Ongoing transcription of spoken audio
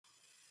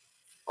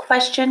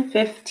Question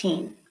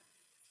 15.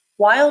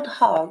 Wild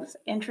hogs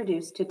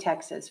introduced to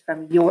Texas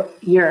from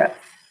Europe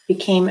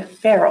became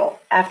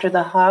feral after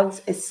the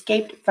hogs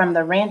escaped from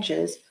the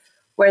ranches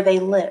where they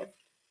lived.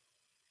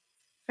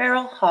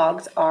 Feral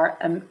hogs are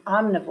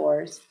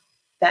omnivores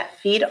that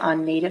feed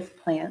on native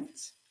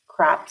plants,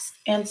 crops,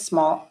 and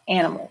small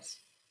animals.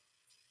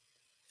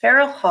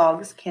 Feral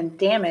hogs can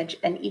damage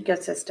an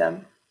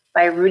ecosystem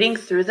by rooting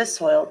through the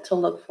soil to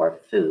look for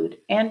food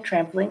and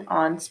trampling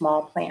on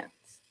small plants.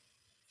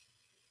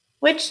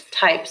 Which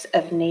types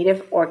of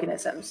native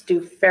organisms do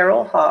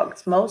feral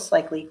hogs most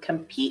likely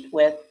compete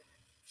with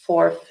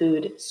for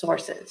food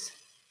sources?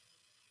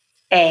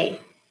 A.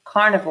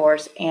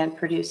 Carnivores and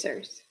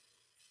producers.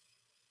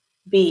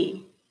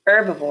 B.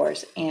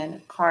 Herbivores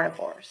and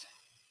carnivores.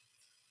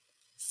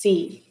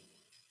 C.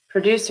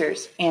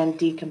 Producers and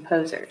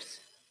decomposers.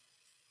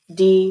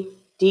 D.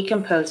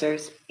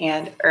 Decomposers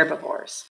and herbivores.